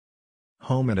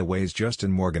Home and Away's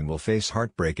Justin Morgan will face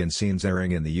heartbreak in scenes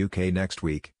airing in the UK next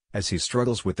week, as he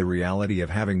struggles with the reality of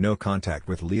having no contact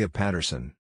with Leah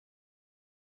Patterson.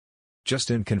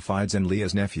 Justin confides in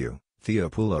Leah's nephew, Theo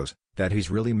Poulos, that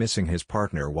he's really missing his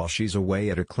partner while she's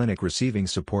away at a clinic receiving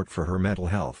support for her mental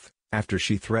health, after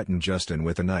she threatened Justin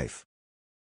with a knife.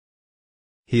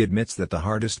 He admits that the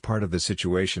hardest part of the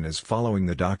situation is following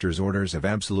the doctor's orders of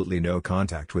absolutely no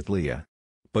contact with Leah.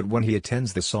 But when he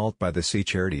attends the Salt by the Sea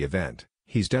charity event,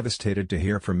 he's devastated to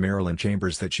hear from Marilyn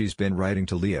Chambers that she's been writing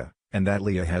to Leah, and that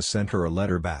Leah has sent her a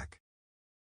letter back.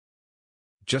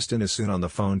 Justin is soon on the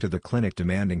phone to the clinic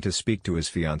demanding to speak to his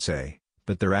fiancée,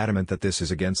 but they're adamant that this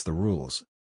is against the rules.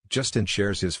 Justin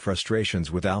shares his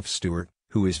frustrations with Alf Stewart,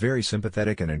 who is very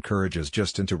sympathetic and encourages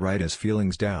Justin to write his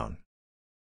feelings down.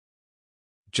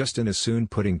 Justin is soon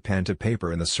putting pen to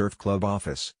paper in the surf club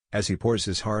office, as he pours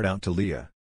his heart out to Leah.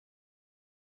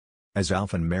 As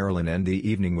Alf and Marilyn end the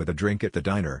evening with a drink at the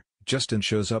diner, Justin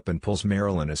shows up and pulls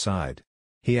Marilyn aside.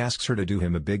 He asks her to do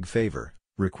him a big favor,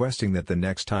 requesting that the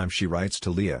next time she writes to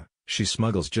Leah, she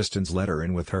smuggles Justin's letter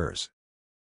in with hers.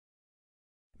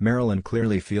 Marilyn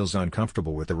clearly feels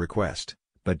uncomfortable with the request,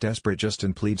 but desperate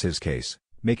Justin pleads his case,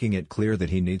 making it clear that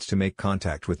he needs to make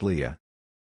contact with Leah.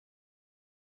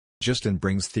 Justin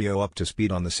brings Theo up to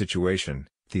speed on the situation.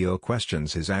 Theo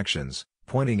questions his actions,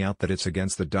 pointing out that it's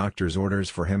against the doctor's orders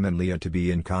for him and Leah to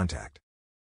be in contact.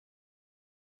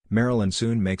 Marilyn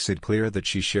soon makes it clear that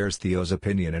she shares Theo's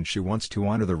opinion and she wants to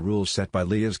honor the rules set by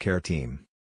Leah's care team.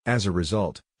 As a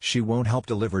result, she won't help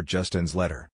deliver Justin's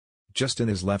letter. Justin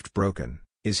is left broken.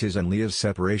 Is his and Leah's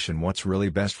separation what's really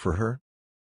best for her?